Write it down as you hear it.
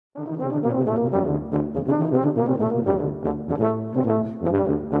Hello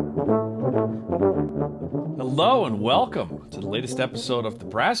and welcome to the latest episode of the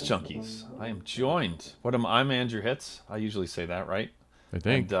Brass Junkies. I am joined. I'm Andrew Hitz. I usually say that, right? I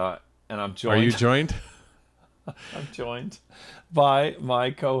think. And I'm joined. Are you joined? I'm joined by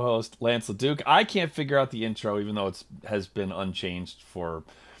my co-host Lance LaDuke. I can't figure out the intro, even though it has been unchanged for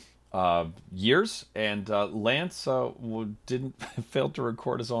years. And Lance didn't fail to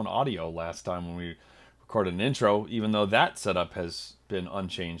record his own audio last time when we recorded an intro, even though that setup has been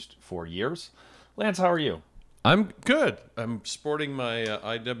unchanged for years. Lance, how are you? I'm good. I'm sporting my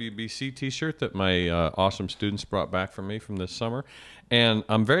IWBC t-shirt that my awesome students brought back for me from this summer. And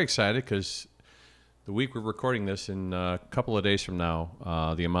I'm very excited because the week we're recording this, in a couple of days from now,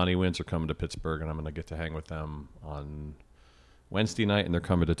 the Amani Winds are coming to Pittsburgh, and I'm going to get to hang with them on Wednesday night, and they're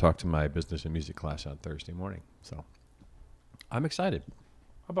coming to talk to my business and music class on Thursday morning. So I'm excited.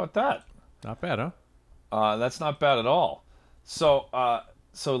 How about that? Not bad, huh? That's not bad at all. So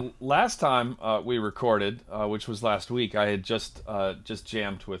last time we recorded, which was last week, I had just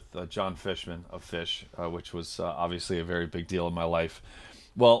jammed with John Fishman of Fish, which was obviously a very big deal in my life.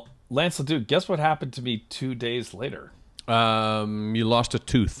 Well, Lance LaDuke, guess what happened to me 2 days later? You lost a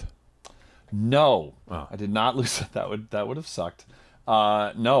tooth. No, Oh. I did not lose it. That would have sucked.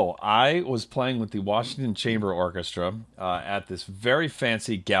 No, I was playing with the Washington Chamber Orchestra at this very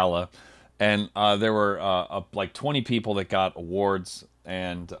fancy gala, and there were like 20 people that got awards,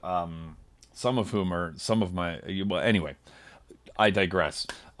 and some of my. Well, anyway, I digress.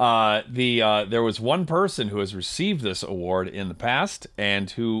 There was one person who has received this award in the past, and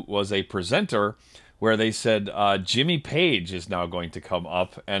who was a presenter, where they said Jimmy Page is now going to come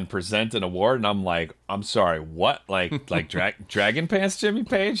up and present an award, and I'm like, I'm sorry, what? Like Dragon Pants Jimmy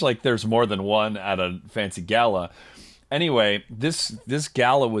Page? Like, there's more than one at a fancy gala. Anyway, this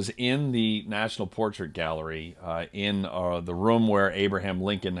gala was in the National Portrait Gallery, in the room where Abraham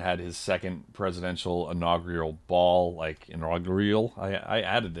Lincoln had his second presidential inaugural ball, like inaugural. I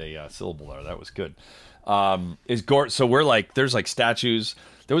added a syllable there. That was good. So we're like, there's like statues.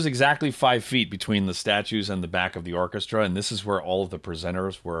 There was exactly 5 feet between the statues and the back of the orchestra, and this is where all of the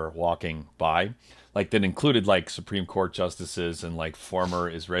presenters were walking by. Like, that included like Supreme Court justices and like former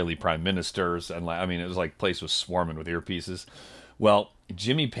Israeli prime ministers, and like, I mean, it was like, place was swarming with earpieces. Well,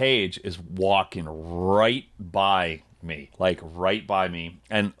 Jimmy Page is walking right by me,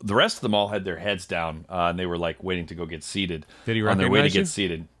 and the rest of them all had their heads down, and they were like waiting to go get seated. Did he on their way to recognize you? get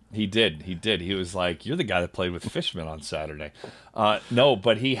seated? He did. He was like, "You're the guy that played with Fishman on Saturday." No,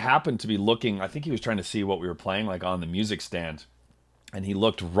 but he happened to be looking. I think he was trying to see what we were playing, like on the music stand. And he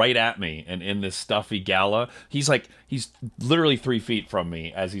looked right at me, and in this stuffy gala, he's literally 3 feet from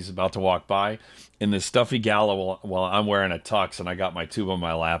me as he's about to walk by. In this stuffy gala, while I'm wearing a tux and I got my tube on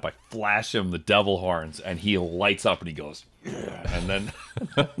my lap, I flash him the devil horns, and he lights up and he goes, "Yeah." And then,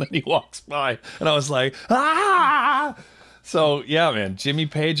 then he walks by, and I was like, "Ah!" So yeah, man, Jimmy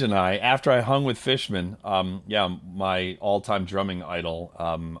Page and I, after I hung with Fishman, my all-time drumming idol,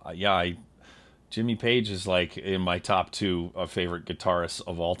 Jimmy Page is like in my top 2 favorite guitarists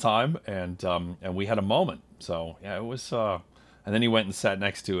of all time, and we had a moment. So yeah, it was. And then he went and sat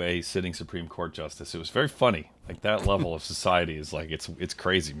next to a sitting Supreme Court justice. It was very funny. Like, that level of society is like, it's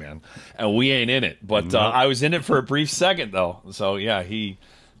crazy, man. And we ain't in it, but I was in it for a brief second though. So yeah,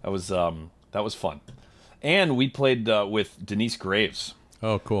 that was fun. And we played with Denise Graves.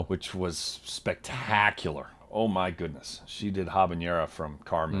 Oh, cool. Which was spectacular. Oh my goodness, she did Habanera from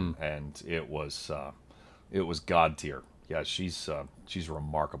Carmen, and it was god tier. Yeah, she's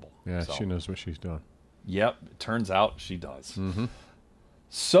remarkable. Yeah, so, she knows what she's doing. Yep, it turns out she does. Mm-hmm.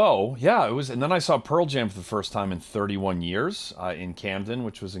 So yeah, it was, and then I saw Pearl Jam for the first time in 31 years in Camden,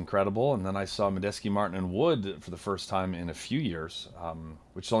 which was incredible. And then I saw Medeski, Martin, and Wood for the first time in a few years,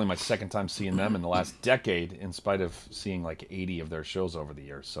 which is only my second time seeing them in the last decade, in spite of seeing like 80 of their shows over the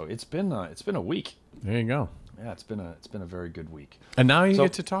years. So it's been a week. There you go. Yeah, it's been a very good week. And now you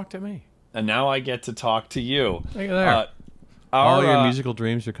get to talk to me. And now I get to talk to you. Look at there. All your musical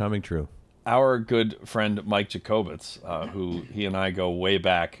dreams are coming true. Our good friend Mike Jacobitz, who he and I go way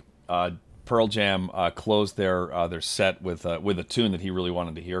back, Pearl Jam closed their set with a tune that he really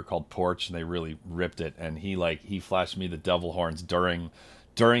wanted to hear called Porch, and they really ripped it. And he flashed me the devil horns during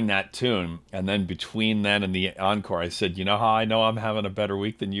that tune, and then between then and the encore, I said, "You know how I know I'm having a better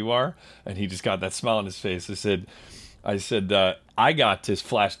week than you are?" And he just got that smile on his face. I said, I got to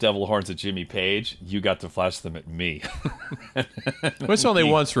flash devil horns at Jimmy Page. You got to flash them at me. Well, it's only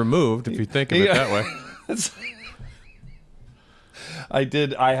once removed, if you think of it that way. I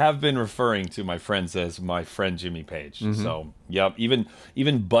did. I have been referring to my friends as my friend Jimmy Page. So, yep. Even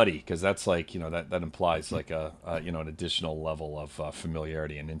buddy, because that's like that implies like an additional level of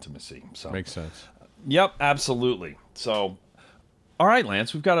familiarity and intimacy. So Makes sense. Yep, absolutely. So, all right,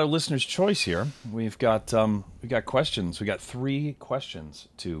 Lance, we've got our listener's choice here. We've got questions. We got 3 questions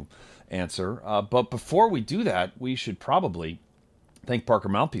to answer. But before we do that, we should probably thank Parker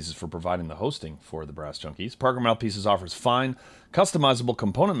Mouthpieces for providing the hosting for the Brass Junkies. Parker Mouthpieces offers fine, customizable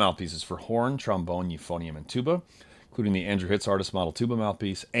component mouthpieces for horn, trombone, euphonium, and tuba, including the Andrew Hitz Artist Model Tuba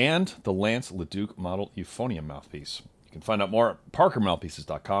mouthpiece and the Lance LaDuke Model Euphonium mouthpiece. You can find out more at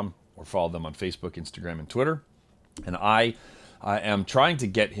parkermouthpieces.com or follow them on Facebook, Instagram, and Twitter. And I am trying to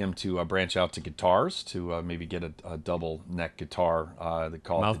get him to branch out to guitars, to maybe get a double neck guitar. They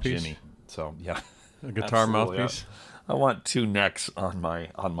call it the Jimmy. So, yeah. A guitar Absolutely, mouthpiece? I want 2 necks on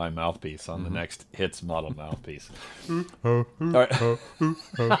my mouthpiece, on the next Hitz model mouthpiece. All right.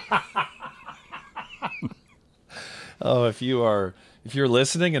 Oh, if you're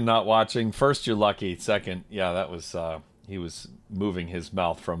listening and not watching, first, you're lucky. Second, yeah, that was he was moving his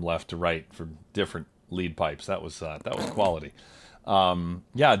mouth from left to right for different lead pipes. That was quality.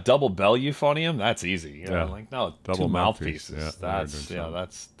 Yeah, double bell euphonium, that's easy. Like no, double 2 mouthpieces. Yeah,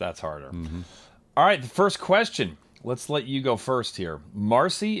 that's harder. All right, the first question. Let's let you go first here.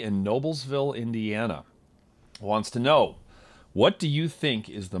 Marcy in Noblesville, Indiana, wants to know, what do you think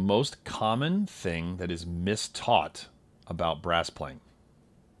is the most common thing that is mistaught about brass playing?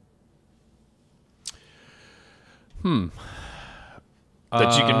 That you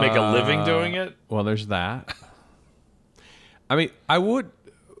can make a living doing it? Well, there's that. I mean,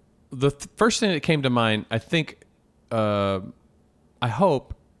 the first thing that came to mind, I think, I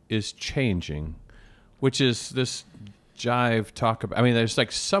hope, is changing, which is this jive talk about. I mean, there's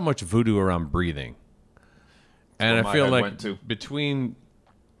like so much voodoo around breathing, and I feel like between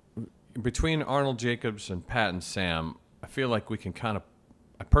Arnold Jacobs and Pat and Sam, I feel like we can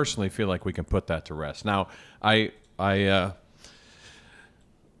I personally feel like we can put that to rest. Now, I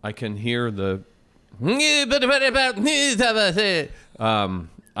can hear the.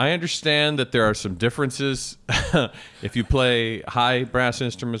 I understand that there are some differences if you play high brass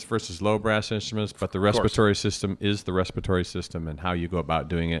instruments versus low brass instruments, but the respiratory system is the respiratory system, and how you go about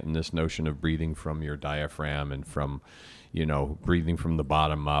doing it, and this notion of breathing from your diaphragm and from, breathing from the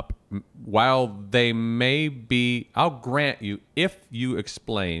bottom up. While they may be, I'll grant you, if you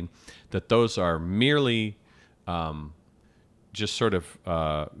explain that those are merely just sort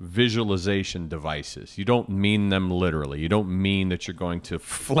of visualization devices. You don't mean them literally. You don't mean that you're going to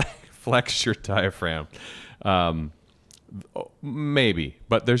flex your diaphragm. Maybe,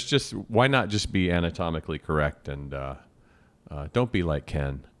 but why not just be anatomically correct, and don't be like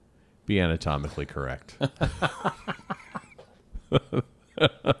Ken. Be anatomically correct.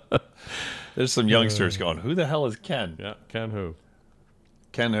 There's some youngsters going, who the hell is Ken? Yeah, Ken who?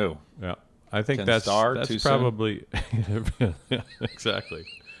 Ken who? Yeah. I think Ken that's probably exactly.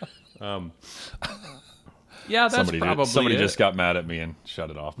 Yeah, that's probably somebody just got mad at me and shut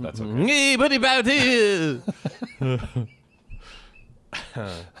it off. That's okay. Hey, buddy, about here.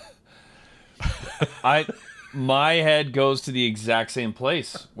 My head goes to the exact same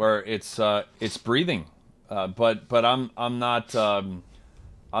place where it's breathing, but I'm not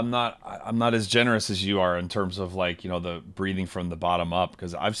as generous as you are in terms of the breathing from the bottom up,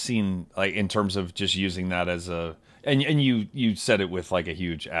 because I've seen in terms of just using that as a and you said it with a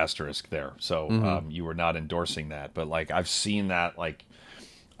huge asterisk there, so you were not endorsing that, but I've seen that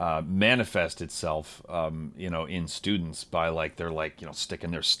manifest itself in students by they're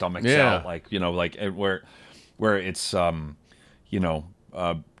sticking their stomachs out where it's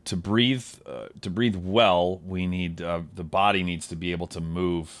to breathe well, we need the body needs to be able to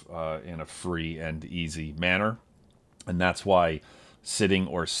move in a free and easy manner, and that's why sitting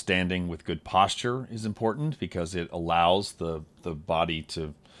or standing with good posture is important, because it allows the body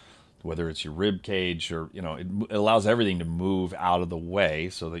to, whether it's your rib cage or it allows everything to move out of the way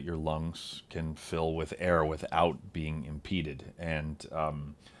so that your lungs can fill with air without being impeded, and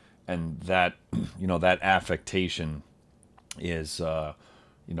that that affectation is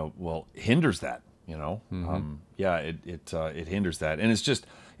hinders that, it hinders that. And it's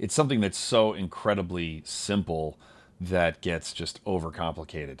something that's so incredibly simple that gets just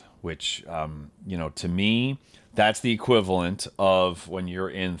overcomplicated, which, to me, that's the equivalent of when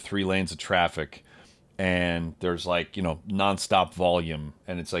you're in 3 lanes of traffic and there's nonstop volume,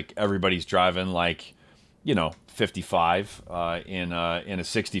 and it's everybody's driving 55 in a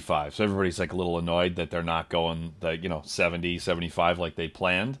 65. So everybody's a little annoyed that they're not going 70, 75 like they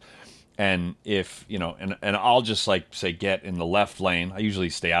planned. And if, and I'll just like say get in the left lane. I usually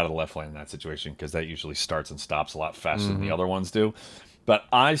stay out of the left lane in that situation because that usually starts and stops a lot faster than the other ones do. But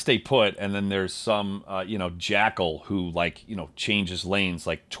I stay put, and then there's some, jackal who like, changes lanes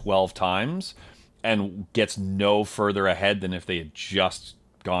like 12 times and gets no further ahead than if they had just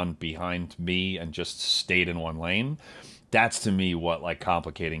gone behind me and just stayed in one lane. That's to me what like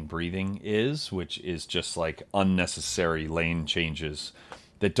complicating breathing is, which is just like unnecessary lane changes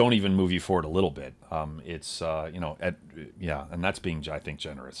that don't even move you forward a little bit. It's and that's being, I think,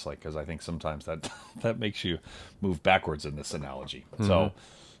 generous, like, because I think sometimes that makes you move backwards in this analogy. So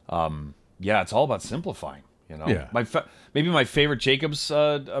it's all about simplifying. Yeah. Maybe my favorite Jacobs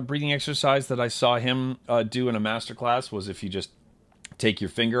breathing exercise that I saw him do in a master class was if you just take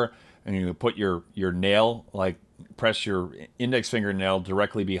your finger and you put your nail, like press your index fingernail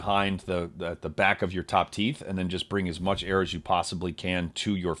directly behind the back of your top teeth, and then just bring as much air as you possibly can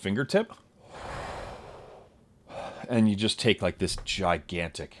to your fingertip. And you just take like this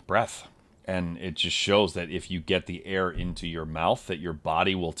gigantic breath. And it just shows that if you get the air into your mouth, that your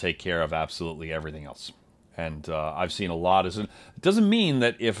body will take care of absolutely everything else. And I've seen a lot. It doesn't mean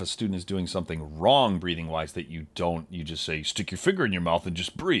that if a student is doing something wrong breathing-wise that you just say, stick your finger in your mouth and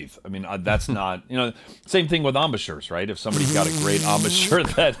just breathe. I mean, that's not, same thing with embouchures, right? If somebody's got a great embouchure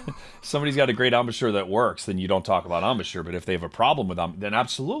that works, then you don't talk about embouchure. But if they have a problem with then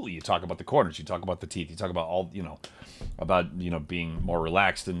absolutely you talk about the corners, you talk about the teeth, you talk about all, being more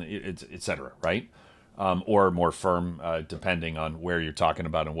relaxed and et cetera, right? Or more firm, depending on where you're talking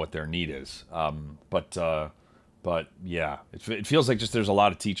about and what their need is. But yeah, it feels like just there's a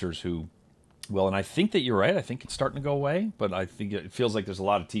lot of teachers who, and I think that you're right. I think it's starting to go away, but I think it feels like there's a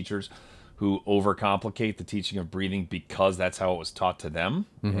lot of teachers who overcomplicate the teaching of breathing because that's how it was taught to them,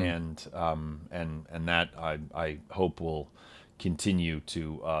 and that I hope will continue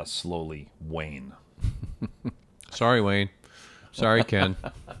to slowly wane. Sorry, Wayne. Sorry, Ken.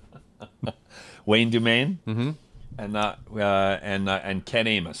 Wayne Dumaine, and Ken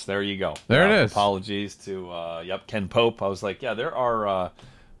Amos. There you go. There it is. Apologies to Ken Pope. I was like, there are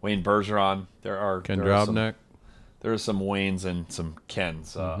Wayne Bergeron. There are Ken Drobnik. There are some Waynes and some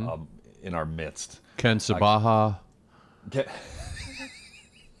Kens in our midst. Ken Sabaha.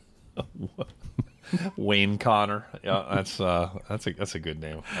 Wayne Connor. Yeah, that's a good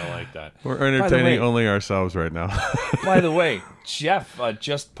name. I like that. We're entertaining only ourselves right now. By the way, Jeff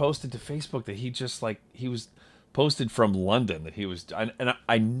just posted to Facebook that he was posted from London that he was, and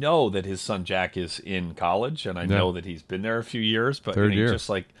I know that his son Jack is in college, and I know that he's been there a few years, but Third year.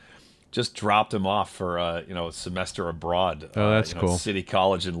 Just dropped him off for a semester abroad. Oh, that's cool. City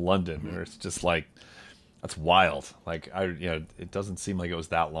College in London, where it's just like. That's wild. Like it doesn't seem like it was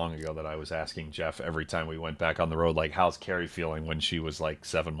that long ago that I was asking Jeff every time we went back on the road, like, how's Carrie feeling when she was like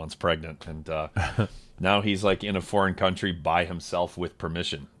 7 months pregnant? And now he's like in a foreign country by himself with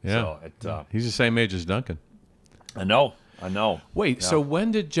permission. Yeah. So he's the same age as Duncan. I know. Wait, so when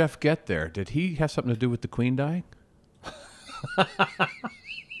did Jeff get there? Did he have something to do with the Queen dying?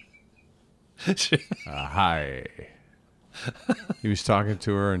 Hi. He was talking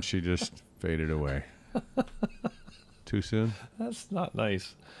to her and she just faded away. Too soon? That's not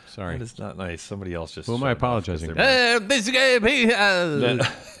nice. Sorry. That is not nice. Somebody else just... Who am I apologizing?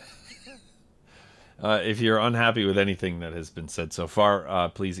 If you're unhappy with anything that has been said so far,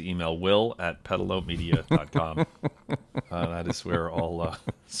 please email will@petalomedia.com. That is where all...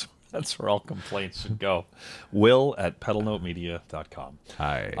 that's where all complaints should go. will@petalomedia.com.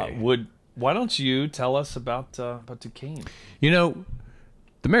 Hi. Why don't you tell us about Duquesne?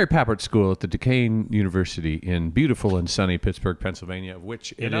 The Mary Papert School at the Duquesne University in beautiful and sunny Pittsburgh, Pennsylvania,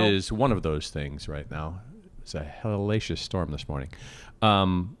 which is one of those things right now. It's a hellacious storm this morning.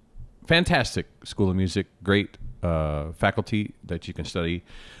 Fantastic school of music, great faculty that you can study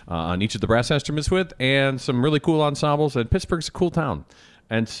on each of the brass instruments with, and some really cool ensembles. And Pittsburgh's a cool town.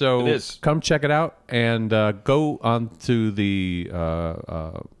 And so come check it out and go onto the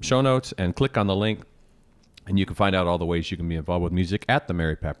show notes and click on the link. And you can find out all the ways you can be involved with music at the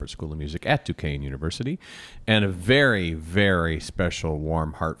Mary Papert School of Music at Duquesne University. And a very, very special,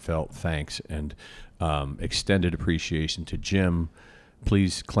 warm, heartfelt thanks and extended appreciation to Jim.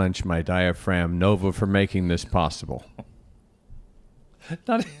 Please clench my diaphragm, Nova, for making this possible.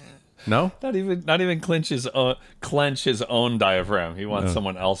 No? Not even clench his own diaphragm. He wants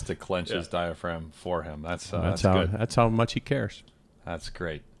someone else to clench his diaphragm for him. That's good. That's how much he cares. That's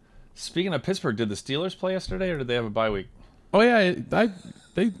great. Speaking of Pittsburgh, did the Steelers play yesterday, or did they have a bye week? Oh yeah,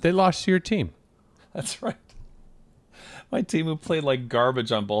 they lost to your team. That's right. my team who played like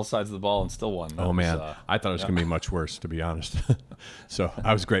garbage on both sides of the ball and still won. That Oh, man. was, I thought it was going to be much worse, to be honest. So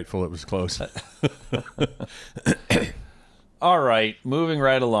I was grateful it was close. All right, moving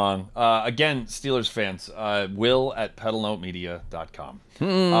right along. Again, Steelers fans, Will at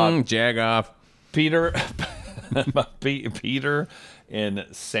pedalnotemedia.com. Jag off. Peter, Peter in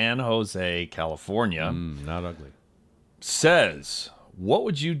San Jose, California, Not ugly. says, what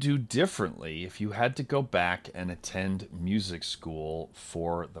would you do differently if you had to go back and attend music school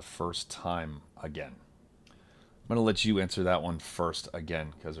for the first time again? I'm going to let you answer that one first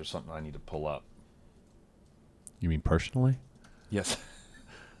again, because there's something I need to pull up. You mean personally? Yes.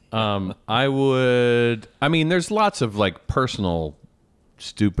 I would. I mean, there's lots of like personal,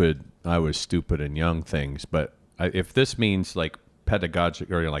 stupid. I was stupid and young things, but if this means like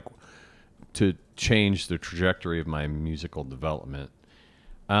pedagogic or like to change the trajectory of my musical development,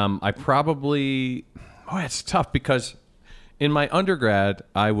 I probably. Oh, it's tough because in my undergrad,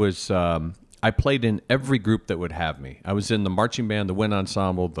 I was. I played in every group that would have me. I was in the marching band, the wind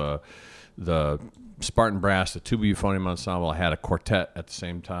ensemble, the Spartan Brass, the tuba euphonium ensemble. I had a quartet at the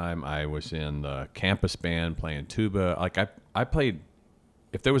same time. I was in the campus band playing tuba. Like I played.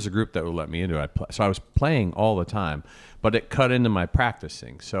 If there was a group that would let me into it, so I was playing all the time, but it cut into my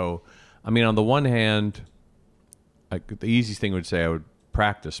practicing. So, I mean, on the one hand, the easiest thing would say I would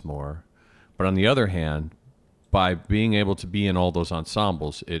practice more, but on the other hand, by being able to be in all those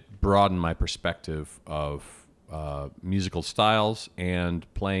ensembles, it broadened my perspective of musical styles and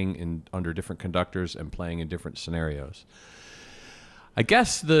playing under different conductors and playing in different scenarios. I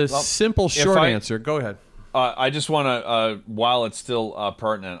guess the simple short answer. Go ahead. I just want to, while it's still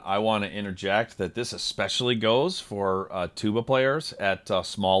pertinent, I want to interject that this especially goes for tuba players at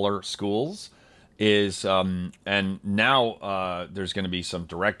smaller schools. And now there's going to be some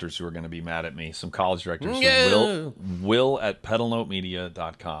directors who are going to be mad at me, some college directors. Yeah. So Will at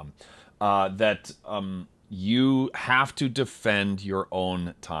pedalnotemedia.com. That you have to defend your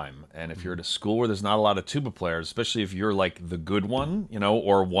own time. And if you're at a school where there's not a lot of tuba players, especially if you're like the good one,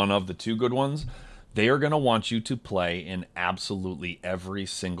 or one of the two good ones, they are going to want you to play in absolutely every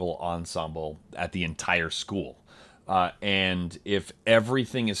single ensemble at the entire school. And if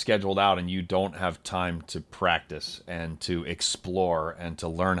everything is scheduled out and you don't have time to practice and to explore and to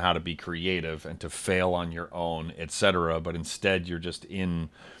learn how to be creative and to fail on your own, etc., but instead you're just in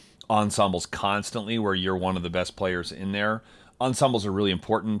ensembles constantly where you're one of the best players in there. Ensembles are really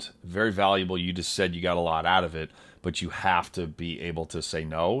important, very valuable. You just said you got a lot out of it, but you have to be able to say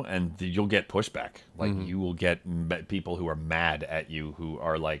no, and you'll get pushback. Like you will get people who are mad at you, who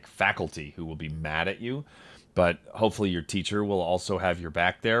are like faculty who will be mad at you. But hopefully your teacher will also have your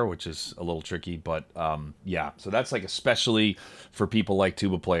back there, which is a little tricky. But yeah, so that's like especially for people like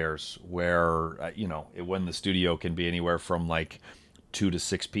tuba players where, when the studio can be anywhere from like 2 to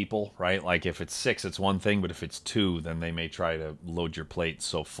 6 people, right? Like if it's 6, it's one thing, but if it's 2, then they may try to load your plate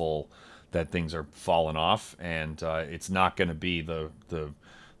so full that things are falling off. And it's not going to be the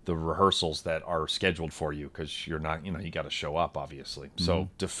rehearsals that are scheduled for you because you're not, you got to show up, obviously. So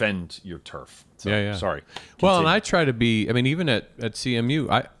defend your turf. So, Yeah. Sorry. Well, and Continue. I try to be, I mean, even at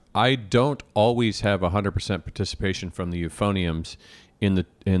CMU, I don't always have 100% participation from the euphoniums in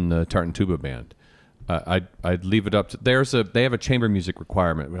the tartan tuba band. I'd leave it up to, they have a chamber music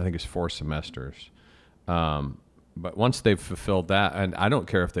requirement, I think it's 4 semesters. But once they've fulfilled that, and I don't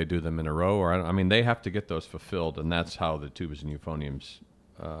care if they do them in a row I mean, they have to get those fulfilled, and that's how the tubas and euphoniums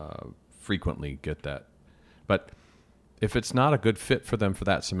frequently get that. But if it's not a good fit for them for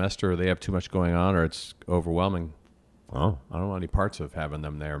that semester, or they have too much going on, or it's overwhelming, I don't want any parts of having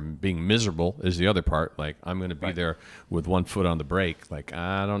them there. Being miserable is the other part. Like, I'm going to be there with one foot on the brake. Like,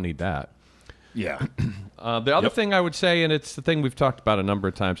 I don't need that. Yeah. The other thing I would say, and it's the thing we've talked about a number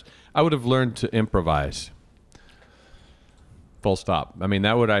of times, I would have learned to improvise. Full stop. I mean,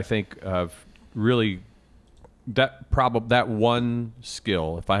 that would, I think, have really that one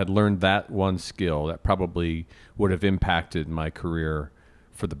skill. If I had learned that one skill, that probably would have impacted my career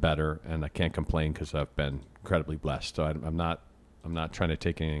for the better. And I can't complain because I've been incredibly blessed. So I'm not trying to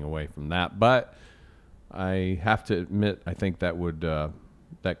take anything away from that. But I have to admit, I think that would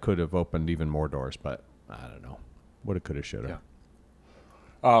that could have opened even more doors. But I don't know. Woulda, coulda, shoulda.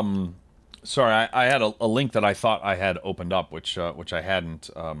 Yeah. Sorry, I had a link that I thought I had opened up, which I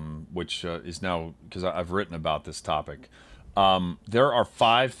hadn't, which is now, because I've written about this topic. There are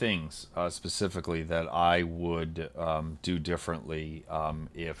 5 things specifically that I would do differently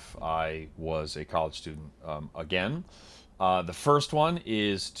if I was a college student again. The first one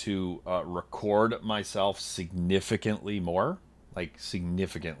is to record myself significantly more, like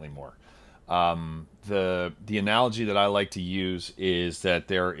significantly more. The analogy that I like to use is that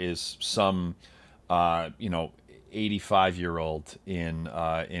there is some, 85-year-old in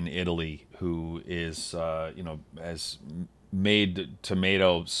Italy who is, has made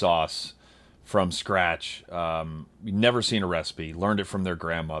tomato sauce from scratch. Never seen a recipe, learned it from their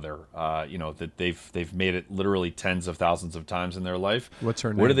grandmother. That they've made it literally tens of thousands of times in their life. What's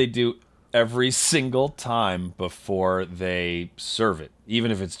her name? What do they do every single time before they serve it,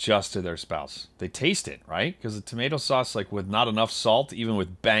 even if it's just to their spouse? They taste it, right? Because the tomato sauce, like with not enough salt, even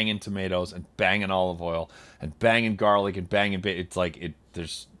with banging tomatoes and banging olive oil and banging garlic and banging, it's like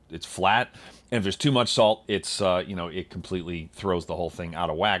it's flat. And if there's too much salt, it's it completely throws the whole thing out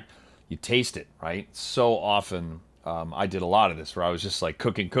of whack. You taste it, right? So often, I did a lot of this where I was just like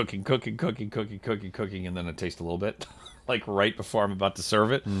cooking, and then I taste a little bit, like right before I'm about to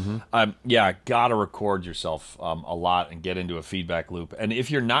serve it. Gotta record yourself a lot and get into a feedback loop. And if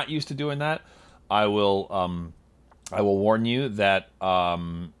you're not used to doing that, I will warn you that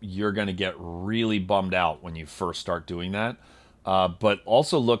you're going to get really bummed out when you first start doing that. But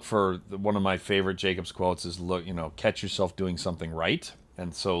also look for one of my favorite Jacobs quotes is catch yourself doing something right.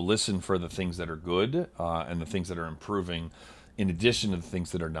 And so listen for the things that are good and the things that are improving in addition to the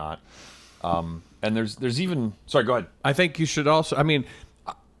things that are not. And there's even... Sorry, go ahead. I think you should also... I mean,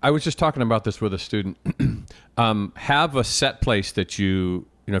 I was just talking about this with a student. Have a set place that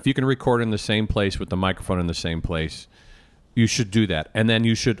if you can record in the same place with the microphone in the same place, you should do that. And then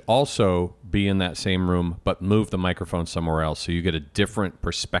you should also be in that same room, but move the microphone somewhere else so you get a different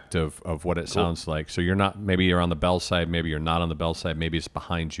perspective of what it sounds like. So maybe you're on the bell side, maybe you're not on the bell side, maybe it's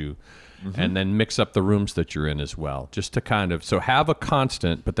behind you. And then mix up the rooms that you're in as well, just to kind of... So have a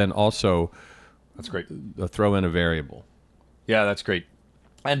constant, but then also... That's great. Throw in a variable. Yeah, that's great.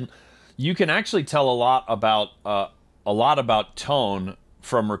 And you can actually tell a lot about tone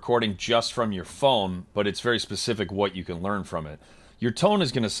from recording just from your phone, but it's very specific what you can learn from it. Your tone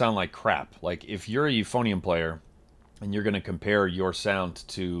is going to sound like crap. Like if you're a euphonium player and you're going to compare your sound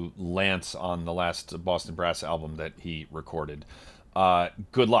to Lance on the last Boston Brass album that he recorded,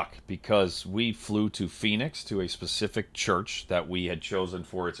 good luck, because we flew to Phoenix to a specific church that we had chosen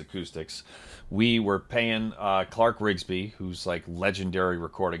for its acoustics. We were paying Clark Rigsby, who's like legendary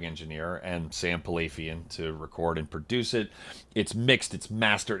recording engineer, and Sam Palafian to record and produce it. It's mixed, it's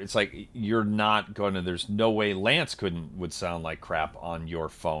mastered. It's like you're not going to... There's no way Lance would sound like crap on your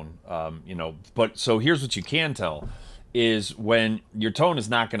phone, But so here's what you can tell is when your tone is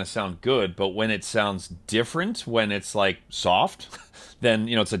not going to sound good, but when it sounds different, when it's like soft, then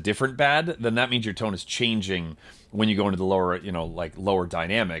it's a different bad. Then that means your tone is changing when you go into the lower, lower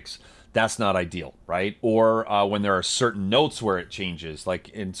dynamics. That's not ideal, right? Or when there are certain notes where it changes,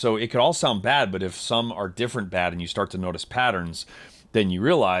 and so it could all sound bad, but if some are different bad and you start to notice patterns, then you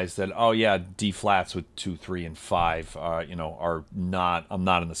realize that, oh yeah, D flats with 2, 3, and 5, are not. I'm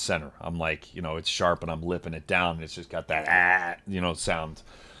not in the center. I'm like, it's sharp and I'm lipping it down, and it's just got that sound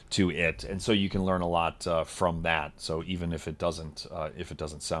to it, and so you can learn a lot from that. So even if it doesn't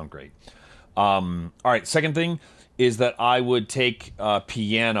sound great. All right, second thing is that I would take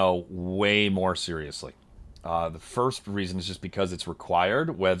piano way more seriously. The first reason is just because it's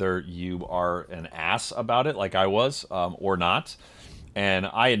required, whether you are an ass about it like I was or not. And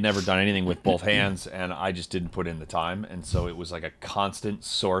I had never done anything with both hands, and I just didn't put in the time. And so it was like a constant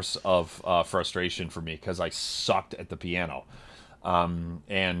source of frustration for me because I sucked at the piano.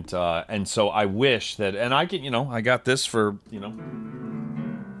 And so I wish that, and I get, I got this for,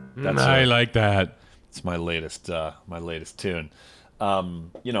 I like that. It's my latest tune.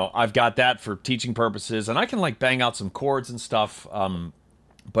 I've got that for teaching purposes, and I can like bang out some chords and stuff.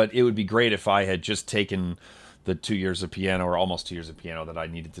 But it would be great if I had just taken the 2 years of piano, or almost 2 years of piano, that I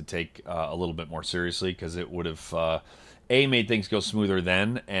needed to take a little bit more seriously, because it would have A, made things go smoother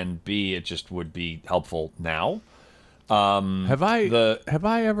then, and B, it just would be helpful now. Have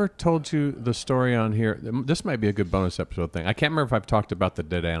I ever told you the story on here? This might be a good bonus episode thing. I can't remember if I've talked about the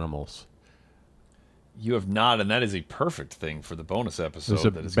dead animals. You have not, and that is a perfect thing for the bonus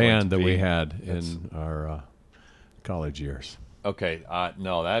episode. There's a band that we had in our college years. Okay,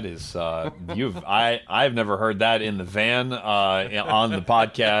 no, that is I've never heard that in the van on the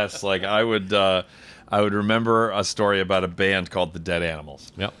podcast. Like I would remember a story about a band called the Dead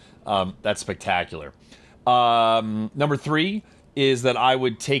Animals. Yep, that's spectacular. Number 3 is that I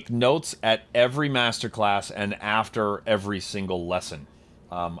would take notes at every masterclass and after every single lesson.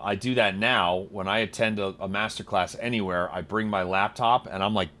 I do that now when I attend a masterclass anywhere. I bring my laptop and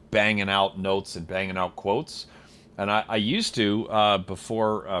I'm like banging out notes and banging out quotes. And I used to,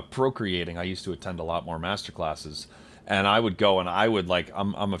 before procreating, I used to attend a lot more masterclasses. and I would go and I would like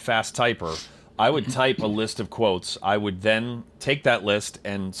I'm a fast typer. I would type a list of quotes. I would then take that list,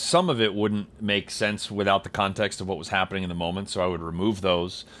 and some of it wouldn't make sense without the context of what was happening in the moment, so I would remove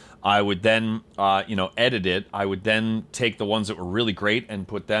those. I would then, edit it. I would then take the ones that were really great and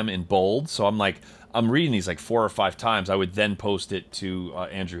put them in bold. So I'm reading these like 4 or 5 times. I would then post it to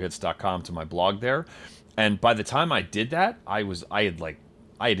andrewhitz.com, to my blog there. And by the time I did that, I had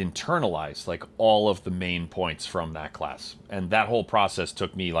internalized like all of the main points from that class, and that whole process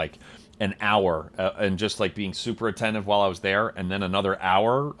took me like an hour, and just like being super attentive while I was there, and then another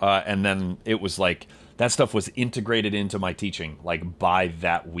hour, and then it was like that stuff was integrated into my teaching like by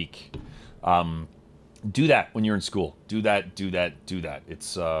that week. Do that when you're in school. Do that.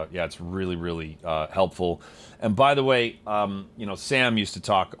 It's it's really, really helpful. And by the way, Sam used to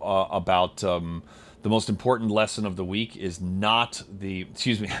talk about the most important lesson of the week is not the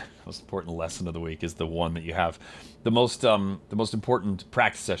most important lesson of the week is the one that you have. The most important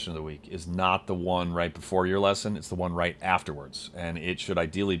practice session of the week is not the one right before your lesson. It's the one right afterwards, and it should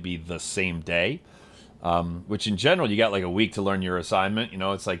ideally be the same day. Which in general, you got like a week to learn your assignment.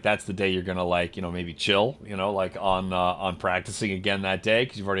 It's like that's the day you're gonna maybe chill. Like on practicing again that day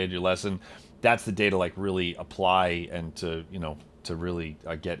because you've already had your lesson. That's the day to like really apply and to really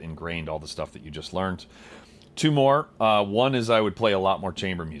get ingrained all the stuff that you just learned. 2 more. One is I would play a lot more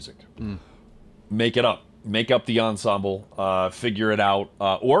chamber music. Make it up. Make up the ensemble. Figure it out.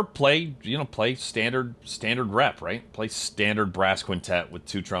 Or play standard rep, right? Play standard brass quintet with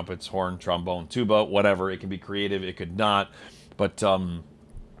 2 trumpets, horn, trombone, tuba, whatever. It can be creative. It could not. But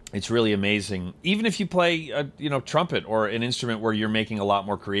it's really amazing. Even if you play, trumpet or an instrument where you're making a lot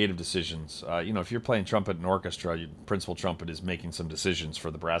more creative decisions. If you're playing trumpet in orchestra, your principal trumpet is making some decisions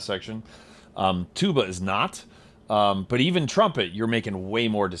for the brass section. Tuba is not. But even trumpet, you're making way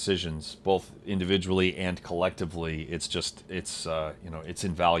more decisions, both individually and collectively. It's just, it's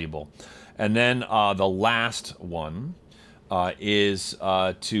invaluable. And then the last one is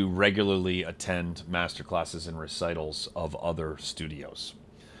to regularly attend masterclasses and recitals of other studios.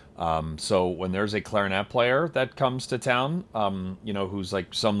 So when there's a clarinet player that comes to town, who's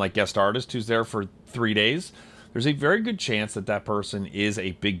like some like guest artist who's there for 3 days, there's a very good chance that that person is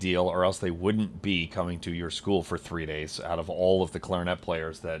a big deal, or else they wouldn't be coming to your school for 3 days out of all of the clarinet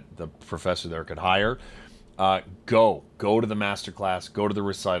players that the professor there could hire. Go to the masterclass, go to the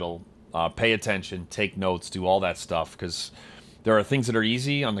recital, pay attention, take notes, do all that stuff, because there are things that are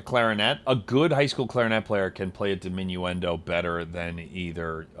easy on the clarinet. A good high school clarinet player can play a diminuendo better than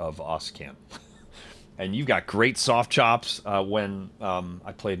either of us can. And you've got great soft chops. When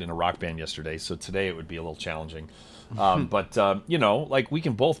I played in a rock band yesterday, so today it would be a little challenging. But we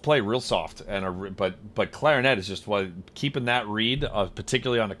can both play real soft, but clarinet is just keeping that reed,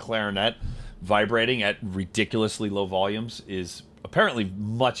 particularly on a clarinet, vibrating at ridiculously low volumes is apparently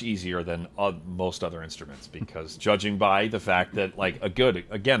much easier than most other instruments, because judging by the fact that like a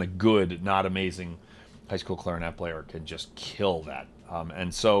good, not amazing high school clarinet player can just kill that,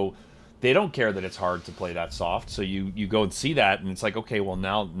 and so they don't care that it's hard to play that soft. So you go and see that, and it's like, okay, well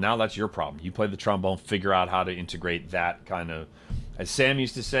now that's your problem. You play the trombone, figure out how to integrate that kind of, as Sam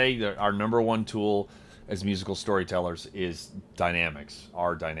used to say, our number one tool as musical storytellers is dynamics,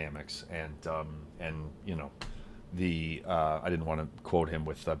 our dynamics, and I didn't want to quote him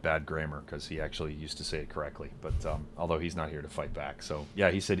with bad grammar because he actually used to say it correctly, but although he's not here to fight back, so yeah,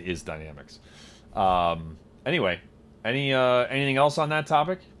 he said is dynamics. Anyway, anything else on that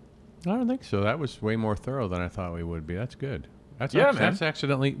topic? I don't think so. That was way more thorough than I thought we would be. That's good. That's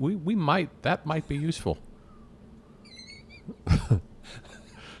accidentally that might be useful.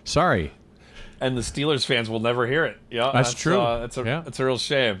 Sorry. And the Steelers fans will never hear it. Yeah, that's true. That's a real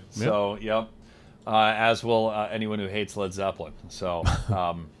shame. Yep. So, yep. As will anyone who hates Led Zeppelin. So,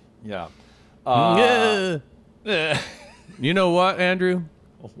 yeah. You know what, Andrew?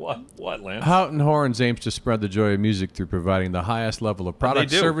 What, Lance? Houchin Horns aims to spread the joy of music through providing the highest level of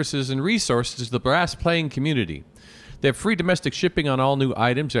products, services, and resources to the brass playing community. They have free domestic shipping on all new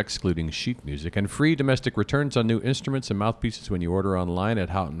items, excluding sheet music, and free domestic returns on new instruments and mouthpieces when you order online at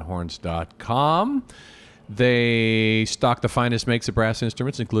houchinhorns.com. They stock the finest makes of brass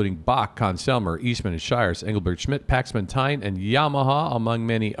instruments, including Bach, Conselmer, Eastman and Shires, Engelbert Schmidt, Paxman Tyne, and Yamaha, among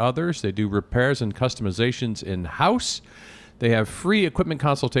many others. They do repairs and customizations in-house. They have free equipment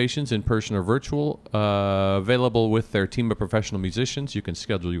consultations, in person or virtual, available with their team of professional musicians. You can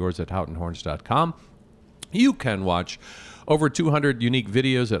schedule yours at houchinhorns.com. You can watch over 200 unique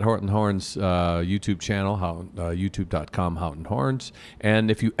videos at Houchin Horns' YouTube channel, youtube.com Houchin Horns. And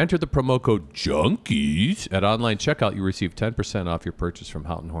if you enter the promo code Junkies at online checkout, you receive 10% off your purchase from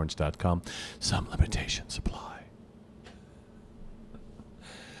houchinhorns.com. Some limitations apply.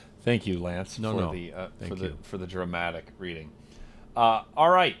 Thank you, Lance, for the dramatic reading. All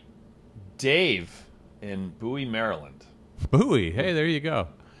right, Dave in Bowie, Maryland. Bowie. Hey, there you go.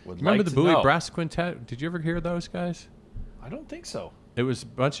 Remember the Bowie Brass Quintet? Did you ever hear those guys? I don't think so. It was a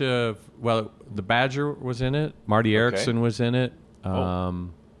bunch of, the Badger was in it. Marty Erickson was in it.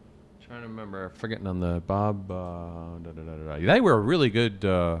 Trying to remember, forgetting on the Bob. They were a really good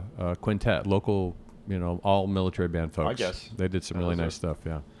quintet, local, all military band folks. I guess. They did some really nice stuff,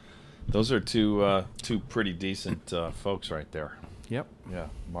 yeah. Those are two pretty decent folks right there. Yep. Yeah,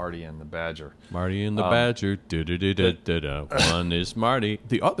 Marty and the Badger. Marty and the Badger. One is Marty,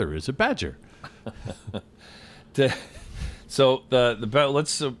 the other is a Badger. So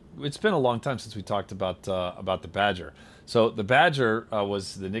it's been a long time since we talked about the Badger. So the Badger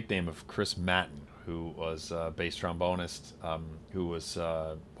was the nickname of Chris Matten, who was a bass trombonist, who was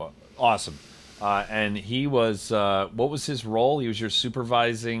awesome. And he was, what was his role? He was your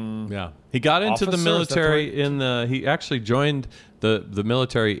supervising. Yeah, he got into the military he actually joined the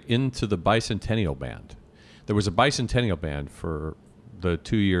military into the bicentennial band. There was a bicentennial band for the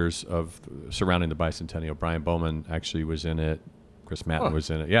 2 years of surrounding the bicentennial. Brian Bowman actually was in it. Chris Matten was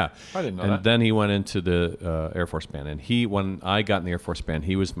in it. Yeah, I didn't know that. And then he went into the Air Force band, and when I got in the Air Force band,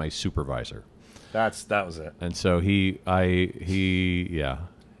 he was my supervisor. That was it. And so he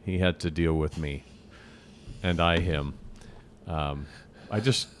had to deal with me, and I him. I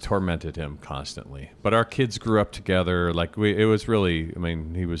just tormented him constantly. But our kids grew up together. It was really,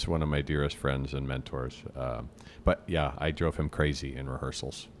 he was one of my dearest friends and mentors. But yeah, I drove him crazy in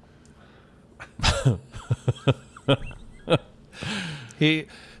rehearsals.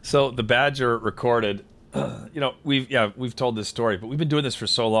 So the Badger recorded. We've told this story, but we've been doing this for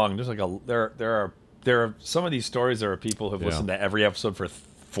so long. There's there are some of these stories. There are people who've listened to every episode for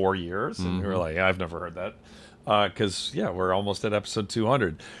 4 years, and who are like, I've never heard that, because we're almost at episode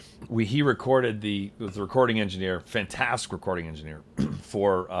 200. He recorded the recording engineer, fantastic recording engineer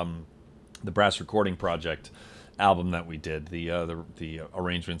for the Brass Recording Project album that we did, the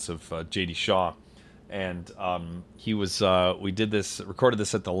arrangements of J.D. Shaw. And we recorded this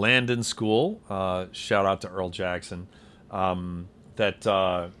at the Landon School. Shout out to Earl Jackson. He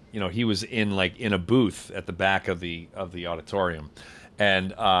was in a booth at the back of the auditorium,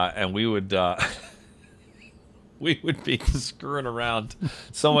 and we would be screwing around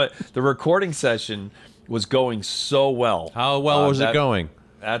so much. The recording session was going so well. How well was it going?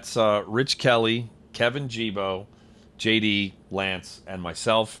 That's Rich Kelly, Kevin Gibo, JD, Lance, and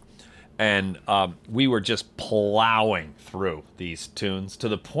myself. And we were just plowing through these tunes to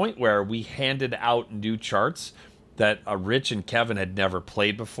the point where we handed out new charts that Rich and Kevin had never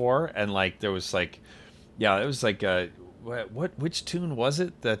played before. And there was which tune was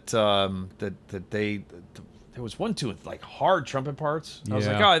it that there was one tune with hard trumpet parts. I was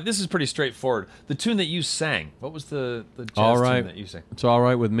like, oh, this is pretty straightforward. The tune that you sang, what was the jazz tune that you sang? It's All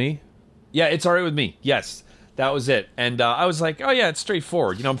Right With Me? Yeah, It's All Right With Me. Yes. That was it. And I was like, oh, yeah, it's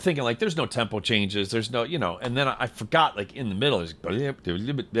straightforward. I'm thinking, there's no tempo changes. There's no, and then I forgot, in the middle, there's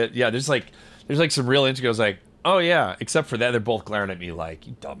some real intro. I was like, oh, yeah, except for that, they're both glaring at me you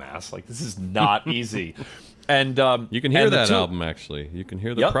dumbass. This is not easy. And you can hear that album, actually. You can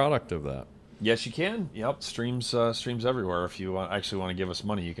hear the product of that. Yes, you can. Yep, streams everywhere. If you actually want to give us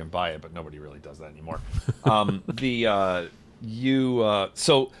money, you can buy it, but nobody really does that anymore.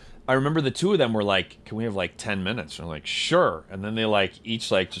 So I remember the two of them were like, can we have 10 minutes? And I'm like, sure. And then they each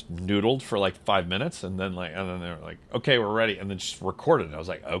just noodled for 5 minutes, and then they were like, okay, we're ready, and then just recorded it. I was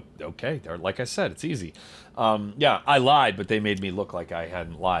like, oh, okay. Like I said, it's easy. I lied, but they made me look like I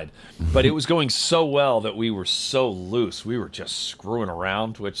hadn't lied. But it was going so well that we were so loose. We were just screwing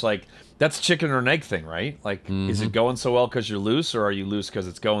around, which that's chicken or an egg thing, right? Is it going so well because you're loose, or are you loose because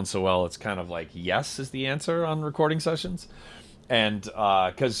it's going so well? It's kind of yes is the answer on recording sessions. And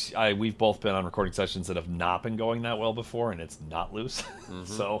because we've both been on recording sessions that have not been going that well before, and it's not loose.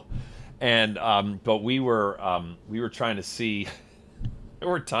 But we were trying to see. There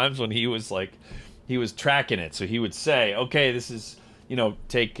were times when he was tracking it, so he would say, okay, this is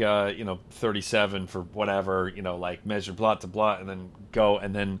take 37 for whatever, measure blah to blah, and then go,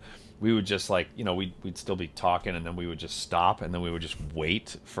 and then we would just we'd still be talking, and then we would just stop, and then we would just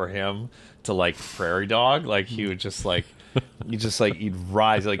wait for him to prairie dog. He would just he'd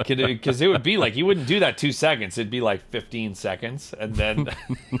rise, because it would be he wouldn't do that 2 seconds. It'd be 15 seconds, and then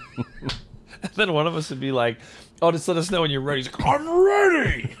and then one of us would be like, oh, just let us know when you're ready. He's like, I'm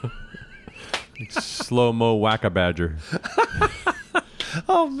ready. Slow-mo whack-a-badger.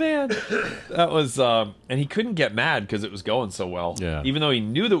 Oh man, that was and he couldn't get mad because it was going so well. Yeah, even though he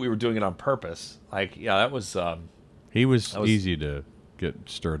knew that we were doing it on purpose. That was he was easy to get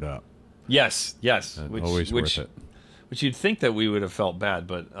stirred up. Yes, yes. And always worth it. Which you'd think that we would have felt bad,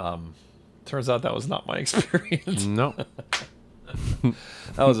 but turns out that was not my experience. No.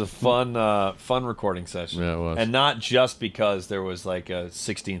 That was a fun recording session. Yeah, it was. And not just because there was like a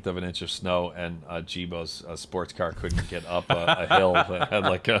 1/16 of an inch of snow and Jibo's sports car couldn't get up a hill that had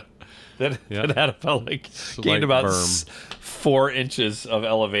like a that had about like gained about 4 inches of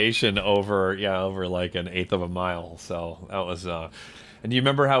elevation over like an eighth of a mile. So that was and do you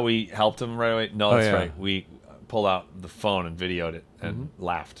remember how we helped him right away? No, that's right. We pulled out the phone and videoed it and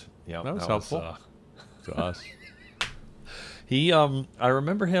laughed. Yeah, that was helpful to us. He, I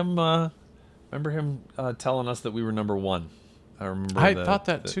remember him telling us that we were number one. I thought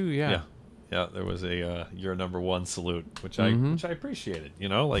that too. Yeah. There was a "you're number one" salute, which I appreciated. You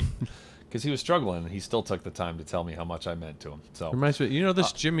know, like because he was struggling, and he still took the time to tell me how much I meant to him. So reminds me, you know,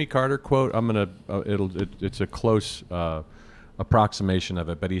 this Jimmy Carter quote. I'm gonna. It's a close approximation of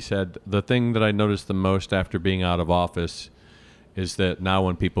it, but he said the thing that I noticed the most after being out of office is that now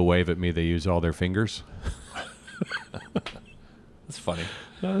when people wave at me, they use all their fingers. That's funny.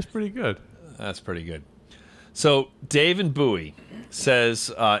 No, that's pretty good. That's pretty good. So Dave and Bowie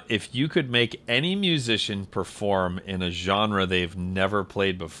says, if you could make any musician perform in a genre they've never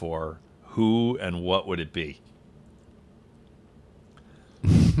played before, who and what would it be?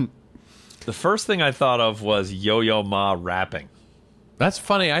 The first thing I thought of was Yo-Yo Ma rapping. That's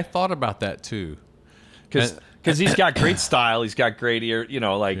funny. I thought about that too. Because he's got great style. He's got great ear. You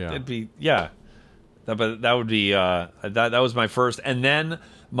know, like it'd be But that would be that was my first, and then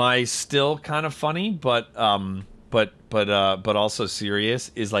my still kind of funny, but also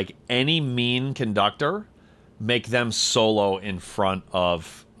serious is like any mean conductor, make them solo in front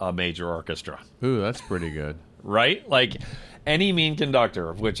of a major orchestra. Ooh, that's pretty good, right? Like any mean conductor,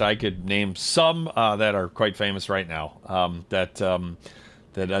 of which I could name some that are quite famous right now.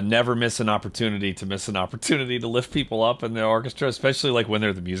 That never miss an opportunity to lift people up in the orchestra, especially like when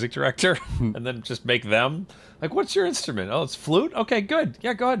they're the music director, and then just make them like, what's your instrument? Oh, it's flute. Okay, good.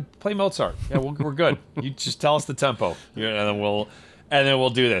 Yeah, go ahead, play Mozart. Yeah, we're good. You just tell us the tempo, and then we'll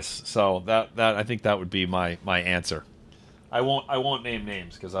do this. So that I think that would be my answer. I won't name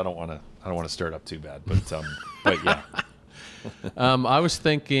names because I don't want to stir it up too bad. But yeah. I was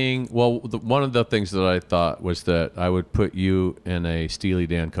thinking, well, one of the things that I thought was that I would put you in a Steely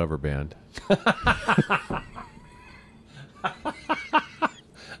Dan cover band.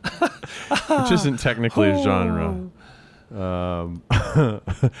 Which isn't technically a genre.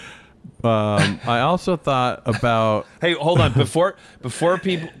 I also thought about... Hey, hold on. Before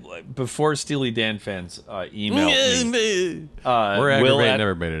Steely Dan fans email me... we're aggravating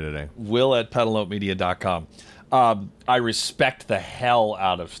everybody today. Will@pedalotemedia.com. I respect the hell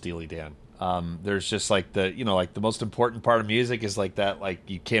out of Steely Dan. There's just like the most important part of music is like that, like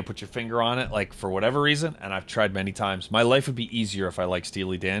you can't put your finger on it, like for whatever reason. And I've tried many times. My life would be easier if I liked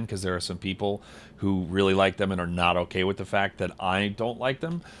Steely Dan because there are some people who really like them and are not okay with the fact that I don't like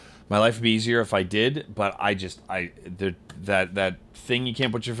them. My life would be easier if I did, but that thing you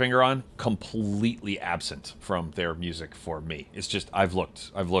can't put your finger on, completely absent from their music for me. It's just I've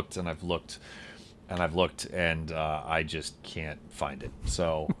looked and I just can't find it.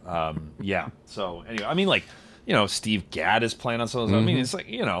 So yeah. So anyway, I mean, like, you know, Steve Gadd is playing on some of those. I mean, it's like,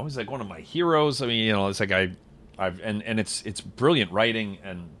 you know, he's like one of my heroes. I mean, you know, it's like and it's brilliant writing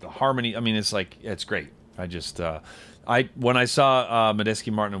and the harmony. I mean, it's like it's great. I just when I saw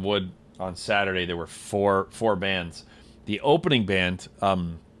Medeski, Martin and Wood on Saturday, there were four bands. The opening band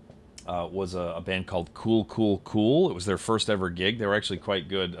was a band called Cool Cool Cool. It was their first ever gig. They were actually quite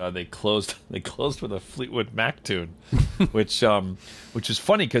good. They closed with a Fleetwood Mac tune, which is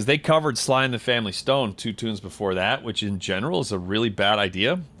funny because they covered Sly and the Family Stone 2 tunes before that, which in general is a really bad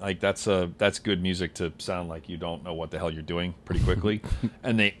idea. Like that's good music to sound like you don't know what the hell you're doing pretty quickly,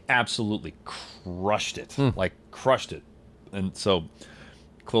 and they absolutely crushed it, and so.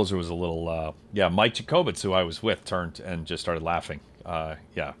 Closer was a little Mike Jacobitz, who I was with, turned and just started laughing.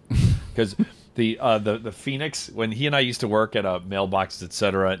 Because the Phoenix, when he and I used to work at mailboxes,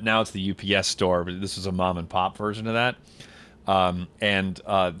 etc. Now it's the UPS store, but this was a mom and pop version of that. And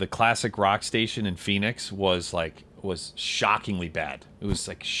the classic rock station in Phoenix was shockingly bad. It was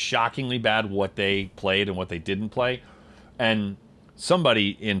like shockingly bad what they played and what they didn't play. And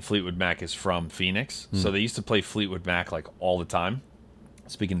somebody in Fleetwood Mac is from Phoenix, so they used to play Fleetwood Mac like all the time.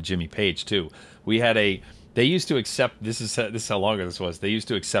 Speaking of Jimmy Page too, they used to accept, this is how long ago this was, they used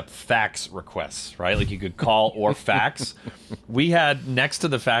to accept fax requests, right? Like you could call or fax. We had, next to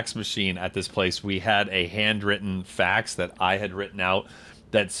the fax machine at this place, we had a handwritten fax that I had written out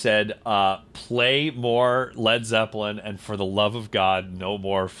that said, "Play more Led Zeppelin, and for the love of God, no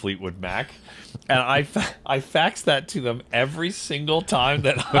more Fleetwood Mac." And I faxed that to them every single time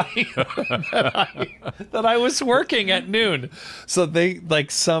that I was working at noon. So they,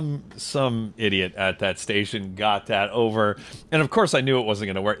 like, some idiot at that station got that over, and of course I knew it wasn't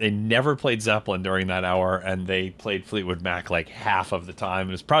going to work. They never played Zeppelin during that hour, and they played Fleetwood Mac like half of the time.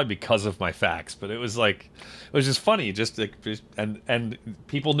 It was probably because of my fax, but it was just funny. And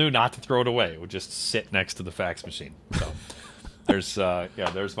people knew not to throw it away. It would just sit next to the fax machine. So.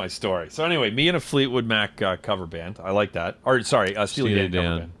 There's my story. So anyway, me and a Fleetwood Mac cover band. I like that. Or sorry, Steely Dan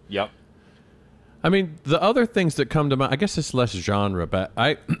cover band. Yep. I mean, the other things that come to mind, I guess it's less genre, but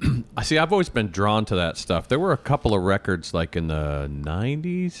I see. I've always been drawn to that stuff. There were a couple of records, like in the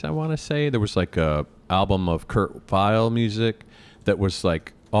 '90s, I want to say. There was like a album of Kurt Weill music that was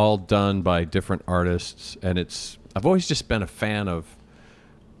like all done by different artists, and I've always just been a fan of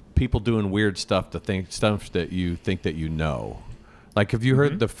people doing weird stuff stuff that you think that you know. Like, have you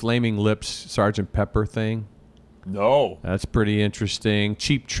heard the Flaming Lips Sgt. Pepper thing? No. That's pretty interesting.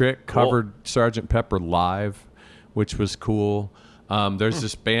 Cheap Trick covered Sgt. Pepper live, which was cool. There's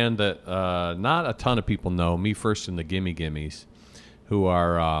this band that not a ton of people know, Me First and the Gimme Gimmes, who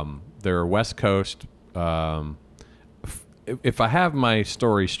are they're West Coast. If I have my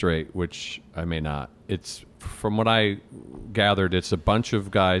story straight, which I may not, it's from what I gathered, it's a bunch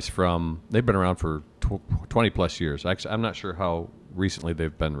of guys they've been around for 20 plus years. Actually, I'm not sure how recently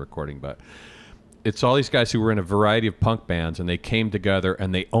they've been recording, but it's all these guys who were in a variety of punk bands, and they came together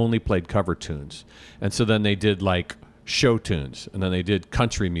and they only played cover tunes. And so then they did like show tunes, and then they did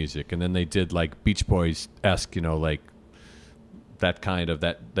country music, and then they did like Beach Boys-esque, like that kind of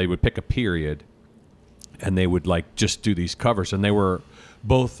that. They would pick a period and they would like just do these covers, and they were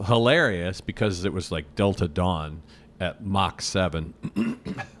both hilarious because it was like Delta Dawn at Mach 7.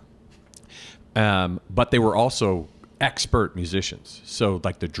 But they were also expert musicians. So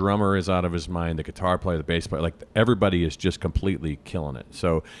like the drummer is out of his mind, the guitar player, the bass player, like everybody is just completely killing it.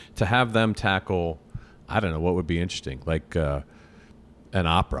 So to have them tackle, I don't know what would be interesting, like an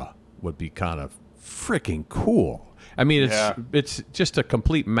opera would be kind of freaking cool. I mean, it's just a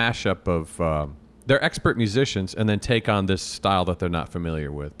complete mashup of they're expert musicians and then take on this style that they're not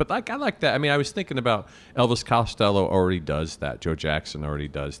familiar with. But like I like that. I mean, I was thinking about Elvis Costello already does that. Joe Jackson already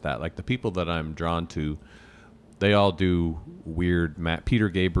does that. Like the people that I'm drawn to, they all do weird. Peter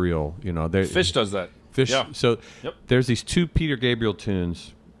Gabriel, Fish does that. Fish. Yeah. So there's these two Peter Gabriel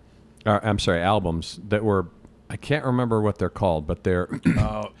tunes. Albums that were. I can't remember what they're called, but they're.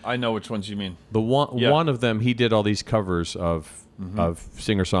 I know which ones you mean. One of them, he did all these covers of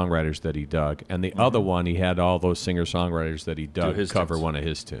singer-songwriters that he dug, and the other one, he had all those singer-songwriters that he dug cover one of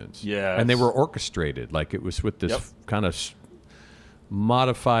his tunes. Yeah, and they were orchestrated, like it was with this kind of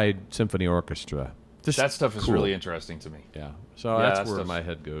modified symphony orchestra. That stuff is really interesting to me. Yeah, so that's where my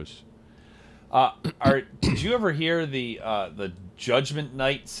head goes. Did you ever hear the Judgment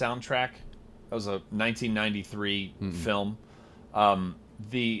Night soundtrack? That was a 1993 film.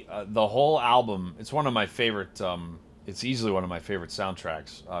 The whole album. It's one of my favorite. It's easily one of my favorite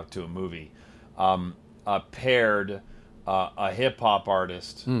soundtracks to a movie. Paired a hip hop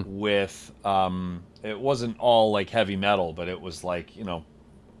artist with. It wasn't all like heavy metal, but it was like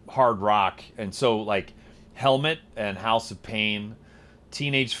hard rock, and so like Helmet and House of Pain,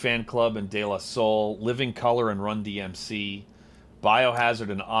 Teenage Fan Club and De La Soul, Living Color and Run DMC, Biohazard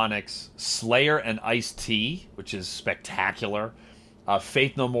and Onyx, Slayer and Ice-T, which is spectacular,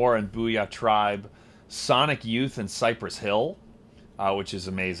 Faith No More and Booyah Tribe, Sonic Youth and Cypress Hill, which is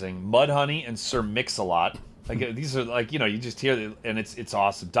amazing, Mudhoney and Sir Mix-a-Lot. Like, these are like, you just hear, and it's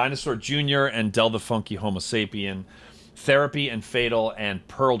awesome. Dinosaur Jr. and Del the Funky Homo Sapien, Therapy and Fatal, and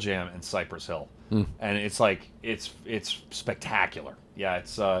Pearl Jam and Cypress Hill. And it's like, it's spectacular. Yeah,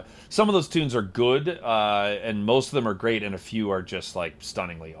 it's some of those tunes are good, and most of them are great, and a few are just like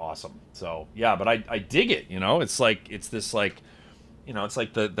stunningly awesome. So yeah, but I dig it. It's like it's like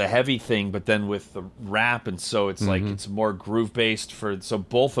the heavy thing, but then with the rap, and so it's like it's more groove based so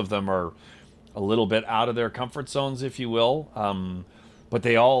both of them are a little bit out of their comfort zones, if you will. But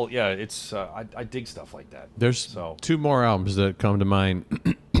they all, it's I dig stuff like that. There's two more albums that come to mind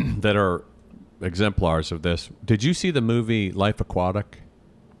that are exemplars of this. Did you see the movie Life Aquatic?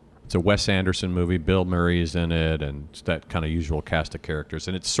 It's a Wes Anderson movie. Bill Murray is in it, and it's that kind of usual cast of characters.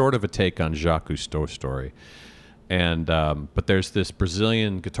 And it's sort of a take on Jacques Cousteau's story. And but there's this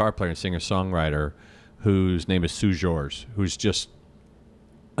Brazilian guitar player and singer-songwriter whose name is Sue Jorge, who's just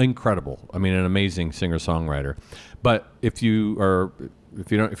incredible. I mean, an amazing singer-songwriter. But if you are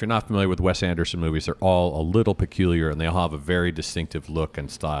if you're not familiar with Wes Anderson movies, they're all a little peculiar, and they all have a very distinctive look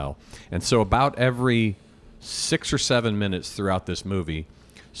and style. And so about every 6 or 7 minutes throughout this movie,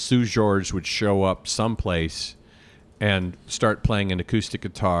 Sue George would show up someplace and start playing an acoustic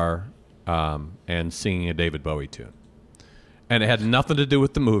guitar and singing a David Bowie tune. And it had nothing to do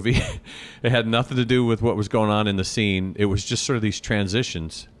with the movie. It had nothing to do with what was going on in the scene. It was just sort of these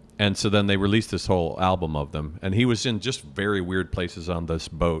transitions. And so then they released this whole album of them. And he was in just very weird places on this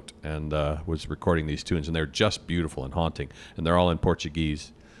boat and was recording these tunes. And they're just beautiful and haunting. And they're all in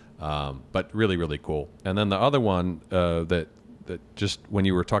Portuguese. But really, really cool. And then the other one that just when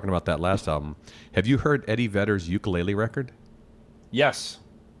you were talking about that last album, have you heard Eddie Vedder's ukulele record? Yes.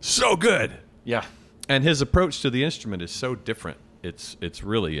 So good. Yeah. And his approach to the instrument is so different. It's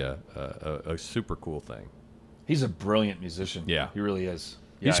really a super cool thing. He's a brilliant musician. Yeah. He really is.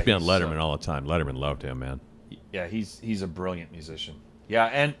 He used to be on Letterman all the time. Letterman loved him, man. Yeah, he's a brilliant musician. Yeah,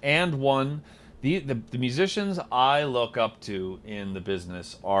 and one the musicians I look up to in the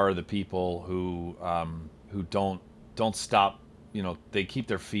business are the people who don't stop. You know, they keep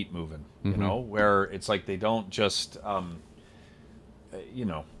their feet moving. You know, where it's like they don't just you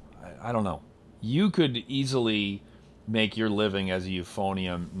know, I don't know. You could easily make your living as a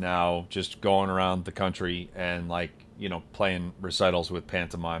euphonium now, just going around the country and, like, you know, playing recitals with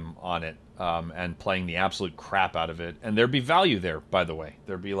pantomime on it, and playing the absolute crap out of it. And there'd be value there, by the way.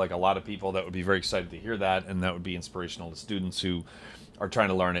 There'd be like a lot of people that would be very excited to hear that, and that would be inspirational to students who are trying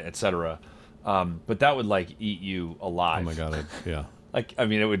to learn it, etc. But that would, like, eat you alive. Oh my God, yeah. Like, I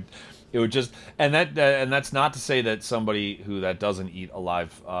mean, it would just, and that's not to say that somebody who that doesn't eat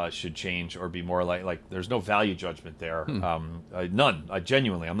alive should change or be more like there's no value judgment there. None.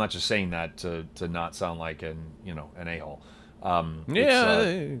 Genuinely, I'm not just saying that to not sound like an a-hole.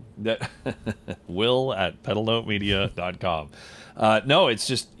 That Will at pedalnotemedia.com. No, it's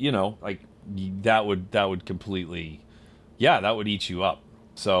just, you know, like that would completely, that would eat you up.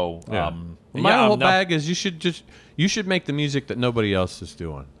 So my whole bag is you should make the music that nobody else is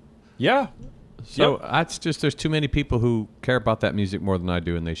doing. Yeah. So that's just, there's too many people who care about that music more than I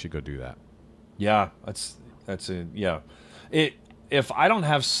do, and they should go do that. Yeah, if I don't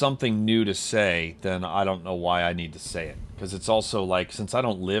have something new to say, then I don't know why I need to say it. Because it's also like, since I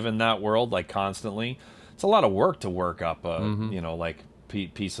don't live in that world like constantly, it's a lot of work to work up a like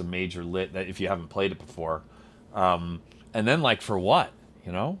piece of major lit that if you haven't played it before, and then like for what,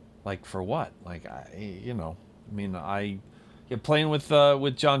 like for what, like you're playing with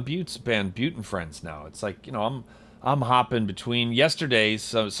John Butte's band Butte and Friends now. It's like, I'm hopping between yesterday.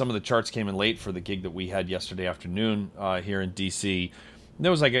 So some of the charts came in late for the gig that we had yesterday afternoon here in DC. And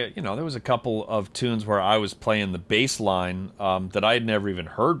there was like there was a couple of tunes where I was playing the bass line that I had never even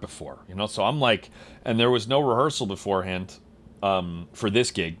heard before. So I'm like, and there was no rehearsal beforehand for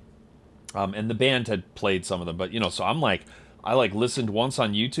this gig, and the band had played some of them, but so I'm like, I like listened once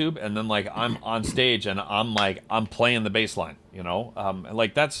on YouTube, and then like I'm on stage and I'm playing the bass line, and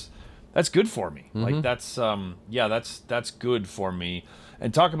like that's good for me. Mm-hmm. Like that's good for me.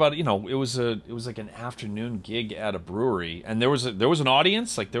 And talk about it was like an afternoon gig at a brewery, and there was an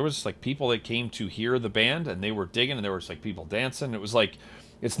audience, like there was like people that came to hear the band, and they were digging, and there was like people dancing. It was like,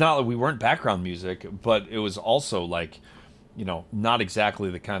 it's not like we weren't background music, but it was also like, not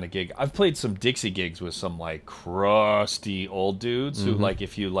exactly the kind of gig. I've played some Dixie gigs with some like crusty old dudes who like,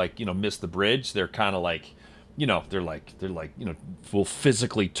 if you like, miss the bridge, they're kind of like, they're like, will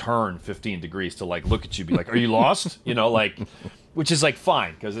physically turn 15 degrees to like look at you, be like, are you lost? Like, which is like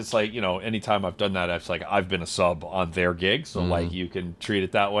fine, because it's like, anytime I've done that, I've been a sub on their gig, so like you can treat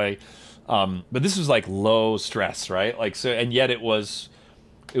it that way. But this was like low stress, right? Like, so, and yet it was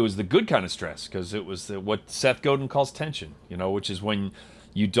the good kind of stress, because it was what Seth Godin calls tension, which is when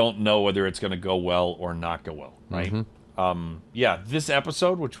you don't know whether it's going to go well or not go well, right? This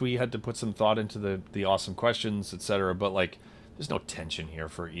episode, which we had to put some thought into the awesome questions, etc., but like, there's no tension here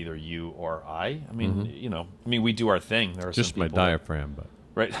for either you or I. I mean, we do our thing. There are just some my people diaphragm, but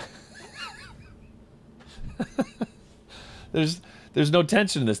right. There's no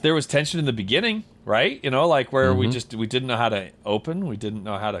tension in this. There was tension in the beginning, right? Like where we didn't know how to open, we didn't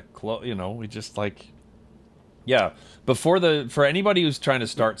know how to close. We just like, for anybody who's trying to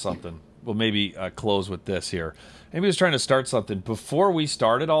start something, we'll maybe close with this here. Anybody who's trying to start something, before we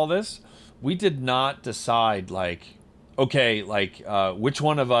started all this, we did not decide like, okay, like which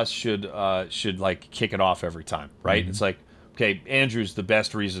one of us should like kick it off every time, right? It's like, okay, Andrew's the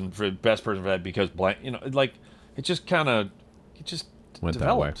best person for that because blank, like it just went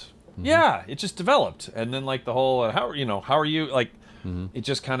developed. Yeah, it just developed, and then like the whole how are you, like it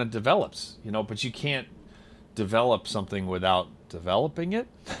just kind of develops, but you can't develop something without developing it.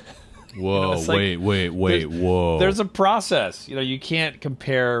 Whoa, whoa. There's a process. You can't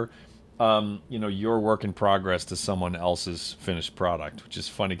compare, your work in progress to someone else's finished product, which is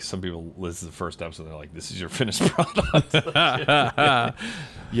funny because some people listen to the first episode and they're like, this is your finished product.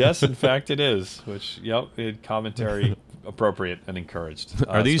 Yes, in fact, it is, which, commentary appropriate and encouraged.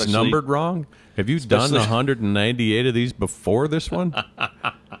 Are these numbered wrong? Have you done 198 of these before this one?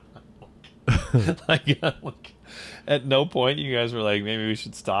 Like, at no point you guys were like, maybe we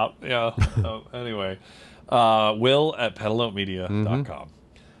should stop. Yeah. Anyway, Will at petalnotemedia.com.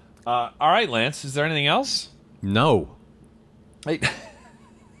 All right, Lance, is there anything else? No. Hey.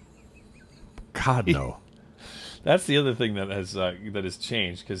 God, no. That's the other thing that has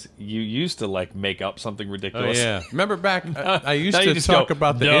changed, because you used to like make up something ridiculous. Oh, yeah. Remember back, I used to talk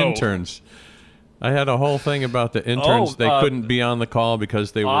about the interns. I had a whole thing about the interns. They couldn't be on the call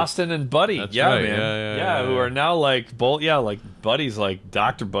because they were Austin and Buddy. That's yeah, right. Man. Yeah, who are now like both. Yeah, like Buddy's like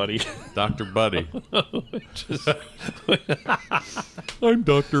Dr. Buddy. Dr. Buddy. I'm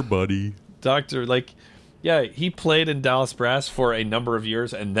Dr. Buddy. Yeah, he played in Dallas Brass for a number of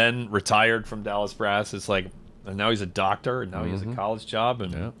years and then retired from Dallas Brass. It's like, and now he's a doctor, and now he has a college job,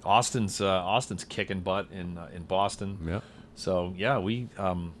 and Austin's kicking butt in Boston. Yeah. So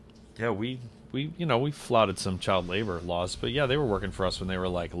we flouted some child labor laws, but they were working for us when they were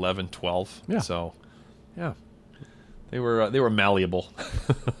like 11, 12. Yeah. So, they were malleable.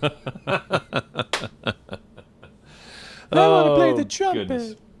 I want to play the trumpet.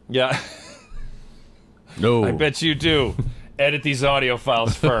 Goodness. Yeah. No. I bet you do. Edit these audio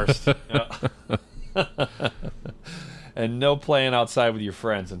files first. And no playing outside with your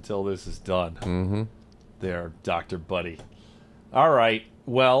friends until this is done. Mm-hmm. There, Dr. Buddy. All right.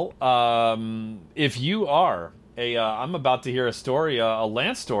 Well, if you are I'm about to hear a story, a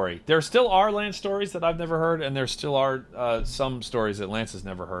Lance story. There still are Lance stories that I've never heard, and there still are some stories that Lance has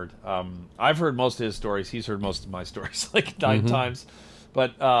never heard. I've heard most of his stories. He's heard most of my stories, like 9 times.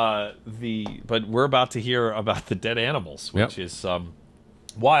 But we're about to hear about the dead animals, which is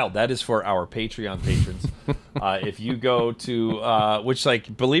wild. That is for our Patreon patrons. If you go to which,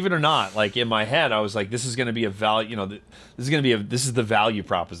 like, believe it or not, like in my head I was like, this is going to be a value, this is the value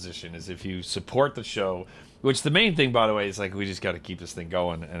proposition, is if you support the show, which the main thing, by the way, is like, we just got to keep this thing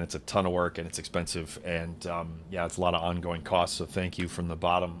going, and it's a ton of work and it's expensive, and it's a lot of ongoing costs. So thank you from the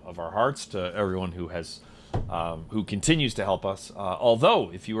bottom of our hearts to everyone who has who continues to help us. Although,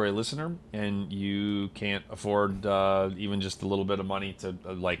 if you are a listener and you can't afford even just a little bit of money to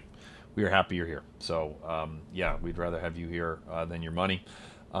we are happy you're here. So we'd rather have you here than your money.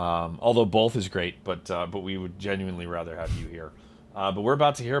 Although both is great, but we would genuinely rather have you here. But we're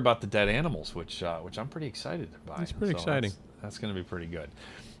about to hear about the dead animals, which I'm pretty excited by. It's pretty exciting. That's going to be pretty good.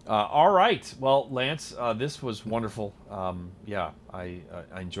 All right. Well, Lance, this was wonderful. I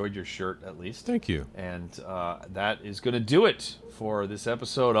enjoyed your shirt, at least. Thank you. And that is going to do it for this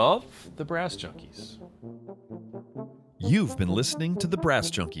episode of The Brass Junkies. You've been listening to The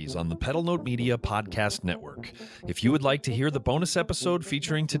Brass Junkies on the Pedal Note Media Podcast Network. If you would like to hear the bonus episode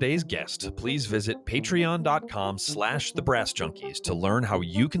featuring today's guest, please visit patreon.com/thebrassjunkies to learn how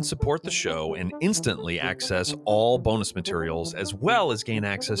you can support the show and instantly access all bonus materials, as well as gain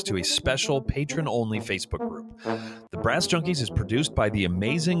access to a special patron-only Facebook group. The Brass Junkies is produced by the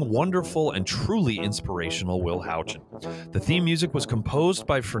amazing, wonderful, and truly inspirational Will Houchin. The theme music was composed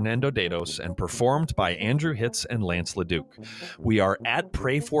by Fernando Dados and performed by Andrew Hitz and Lance LaDuke. We are at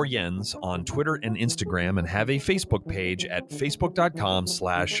Pray for Jens on Twitter and Instagram, and have a Facebook page at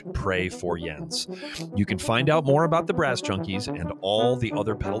facebook.com/PrayForJens. You can find out more about the Brass Junkies and all the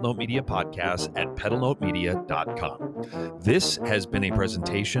other Pedal Note Media podcasts at pedalnotemedia.com. This has been a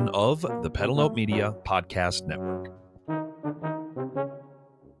presentation of the Pedal Note Media Podcast Network.